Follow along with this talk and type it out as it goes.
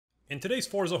In today's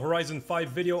Forza Horizon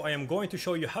 5 video, I am going to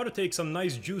show you how to take some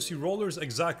nice juicy rollers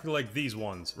exactly like these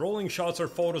ones. Rolling shots are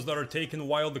photos that are taken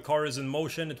while the car is in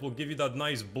motion. It will give you that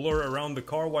nice blur around the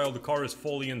car while the car is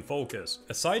fully in focus.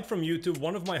 Aside from YouTube,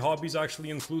 one of my hobbies actually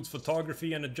includes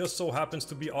photography, and it just so happens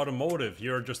to be automotive.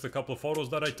 Here are just a couple of photos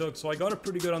that I took, so I got a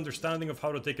pretty good understanding of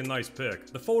how to take a nice pic.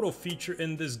 The photo feature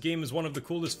in this game is one of the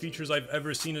coolest features I've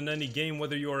ever seen in any game,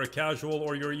 whether you are a casual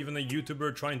or you're even a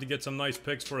YouTuber trying to get some nice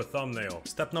pics for a thumbnail.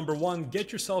 Step number 1,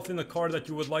 get yourself in a car that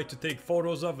you would like to take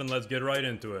photos of, and let's get right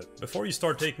into it. Before you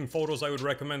start taking photos, I would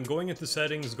recommend going into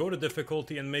settings, go to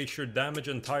difficulty, and make sure damage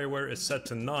and tire wear is set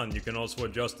to none. You can also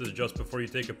adjust this just before you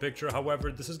take a picture,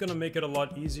 however, this is going to make it a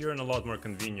lot easier and a lot more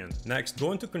convenient. Next,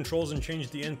 go into controls and change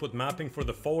the input mapping for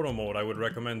the photo mode. I would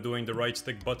recommend doing the right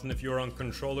stick button if you're on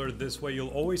controller. This way you'll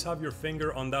always have your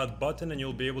finger on that button and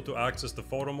you'll be able to access the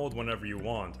photo mode whenever you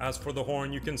want. As for the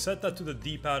horn, you can set that to the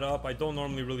D-pad up. I don't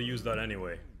normally really use that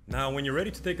anyway. Now, when you're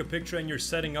ready to take a picture and you're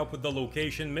setting up with the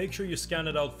location, make sure you scan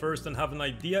it out first and have an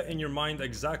idea in your mind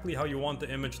exactly how you want the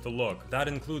image to look. That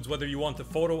includes whether you want a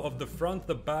photo of the front,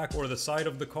 the back, or the side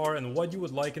of the car, and what you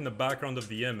would like in the background of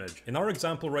the image. In our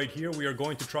example right here, we are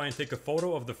going to try and take a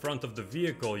photo of the front of the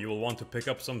vehicle. You will want to pick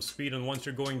up some speed, and once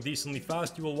you're going decently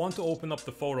fast, you will want to open up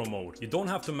the photo mode. You don't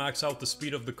have to max out the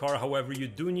speed of the car, however, you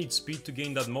do need speed to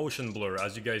gain that motion blur.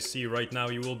 As you guys see right now,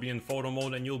 you will be in photo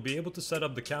mode and you'll be able to set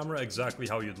up the camera exactly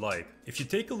how you'd like. If you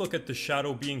take a look at the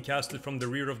shadow being casted from the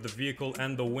rear of the vehicle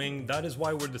and the wing, that is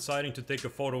why we're deciding to take a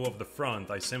photo of the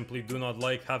front. I simply do not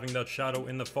like having that shadow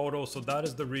in the photo, so that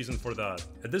is the reason for that.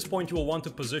 At this point, you will want to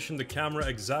position the camera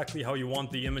exactly how you want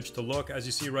the image to look. As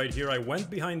you see right here, I went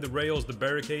behind the rails, the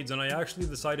barricades, and I actually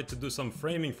decided to do some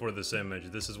framing for this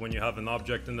image. This is when you have an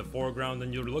object in the foreground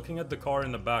and you're looking at the car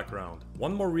in the background.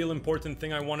 One more real important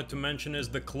thing I wanted to mention is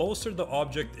the closer the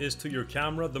object is to your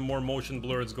camera, the more motion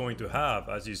blur it's going to have.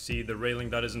 As you see, the railing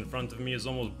that is in front of me is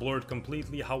almost blurred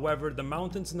completely, however, the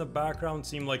mountains in the background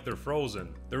seem like they're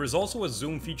frozen. There is also a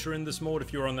zoom feature in this mode.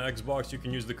 If you're on the Xbox, you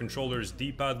can use the controller's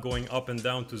D-pad going up and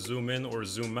down to zoom in or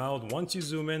zoom out. Once you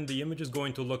zoom in, the image is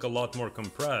going to look a lot more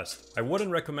compressed. I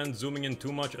wouldn't recommend zooming in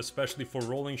too much, especially for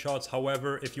rolling shots.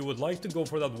 However, if you would like to go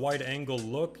for that wide angle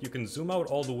look, you can zoom out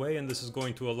all the way, and this is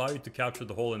going to allow you to capture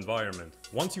the whole environment.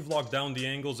 Once you've locked down the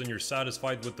angles and you're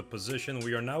satisfied with the position,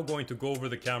 we are now going to go over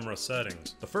the camera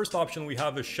settings. The first option we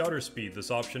have is shutter speed.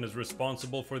 This option is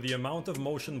responsible for the amount of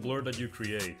motion blur that you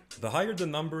create. The higher the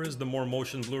number is, the more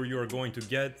motion blur you are going to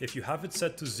get. If you have it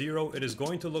set to 0, it is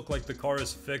going to look like the car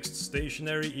is fixed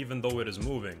stationary even though it is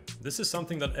moving. This is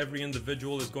something that every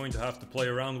individual is going to have to play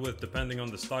around with depending on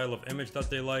the style of image that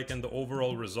they like and the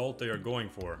overall result they are going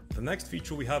for. The next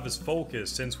feature we have is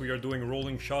focus. Since we are doing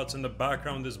rolling shots and the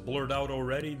background is blurred out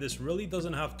already, this really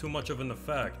doesn't have too much of an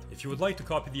effect. If you would like to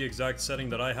copy the exact setting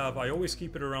that I have, I always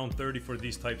keep it around 30 for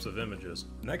these types of images.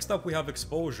 Next up, we have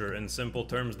exposure. In simple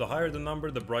terms, the higher the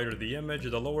number, the brighter the image.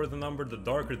 The lower the number, the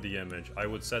darker the image. I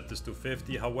would set this to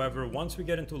 50. However, once we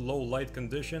get into low light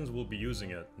conditions, we'll be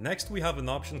using it. Next, we have an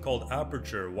option called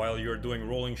aperture. While you're doing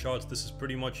rolling shots, this is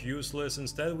pretty much useless.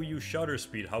 Instead, we use shutter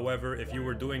speed. However, if you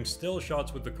were doing still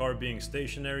shots with the car being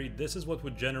stationary, this is what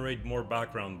would generate more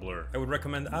background blur. I would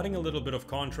recommend adding a little bit of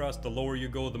contrast. The lower you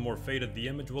go, the more faded the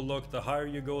image will look. The higher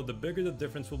you go, the bigger the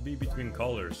difference will be between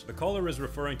colors. The color is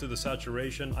referring to the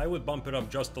saturation. I would bump it up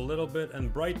just a little bit,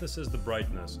 and brightness is the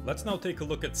brightness. Let's now take a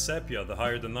look at sepia. The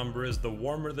higher the number is, the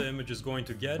warmer the image is going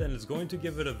to get, and it's going to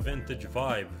give it a vintage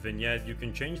vibe. Vignette, you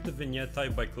can change the vignette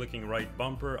type by clicking right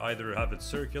bumper, either have it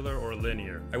circular or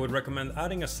linear. I would recommend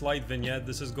adding a slight vignette.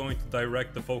 This is going to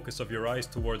direct the focus of your eyes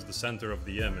towards the center of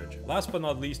the image. Last but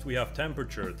not least, we have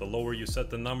temperature. The lower you set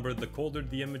the number, the colder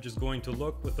the image is going to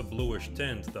look with a bluish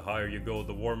tint. The higher you go,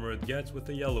 the warmer it gets with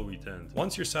a yellowy tint.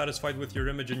 Once you're satisfied with your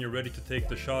image and you're ready to take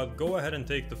the shot, go ahead and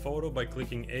take the photo by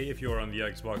clicking A if you are on the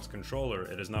Xbox controller.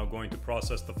 It is now going to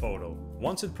process the photo.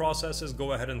 Once it processes,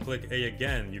 go ahead and click A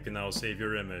again. You can now save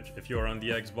your image. If you are on the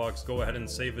Xbox, go ahead and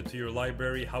save it to your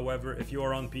library. However, if you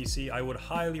are on PC, I would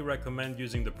highly recommend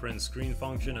using the print screen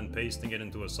function and pasting it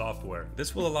into a software.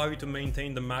 This will allow you to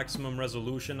maintain the maximum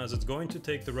resolution, as it's going to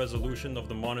take the resolution of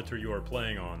the monitor you are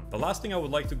playing on. The last thing I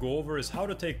would like to go over is how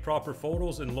to take proper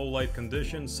photos in low light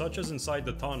conditions, such as inside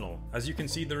the tunnel. As you can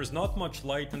see, there is not much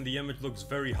light and the image looks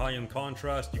very high in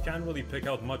contrast. You can't really pick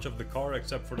out much of the car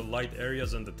except for the light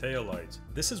areas and the taillights.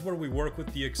 This is where we work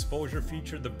with the exposure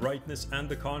feature, the brightness and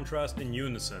the contrast in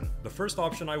unison. The first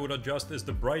option I would adjust is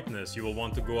the brightness. You will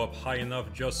want to go up high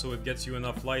enough just so it gets you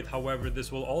enough light. However,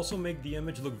 this will also make the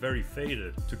image look very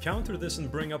faded. To counter this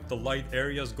and bring up the light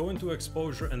areas, go into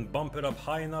exposure and bump it up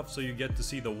high enough so you get to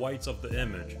see the whites of the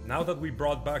image. Now that we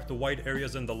brought back the white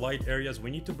areas and the light areas,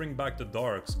 we need to bring back the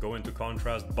darks, go into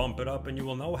contrast, bump it up, and you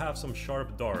will now have some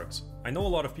sharp darks. I know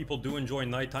a lot of people do enjoy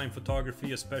nighttime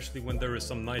photography, especially when there is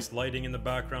some nice lighting in the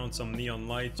background, some neon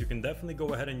lights. You can definitely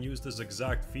go ahead and use this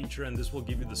exact feature and this will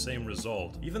give you the same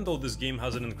result. Even though this game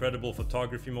has an incredible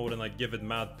photography mode and I give it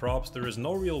mad props, there is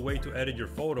no real way to edit your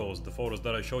photos. The photos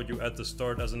that I showed you at the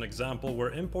start as an example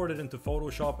were imported into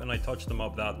Photoshop and I touched them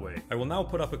up that way. I will now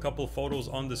put up a couple photos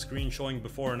on the screen showing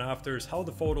before and afters, how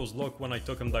the photos look when I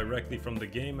took them directly from the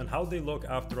game and how they look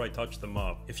after I touched them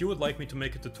up. If you would like me to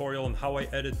make a tutorial on how I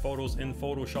edit photos in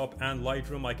Photoshop and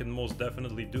Lightroom, I can most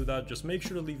definitely do that. Just make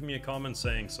sure to leave me a comment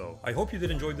saying so. I hope you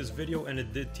did enjoy this video and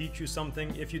it did teach you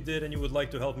something. If you did and you would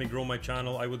like to help me grow my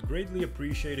channel, I would greatly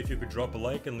appreciate if you could drop a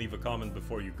like and leave a comment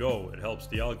before you go. It helps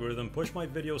the algorithm push my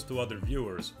videos to other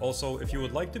viewers. Also, if you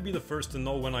would like to be the first to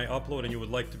know when I upload and you would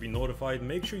like to be notified,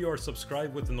 make sure you are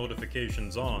subscribed with the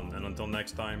notifications on. And until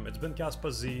next time, it's been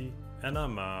Caspahz and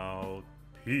I'm out.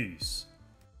 Peace.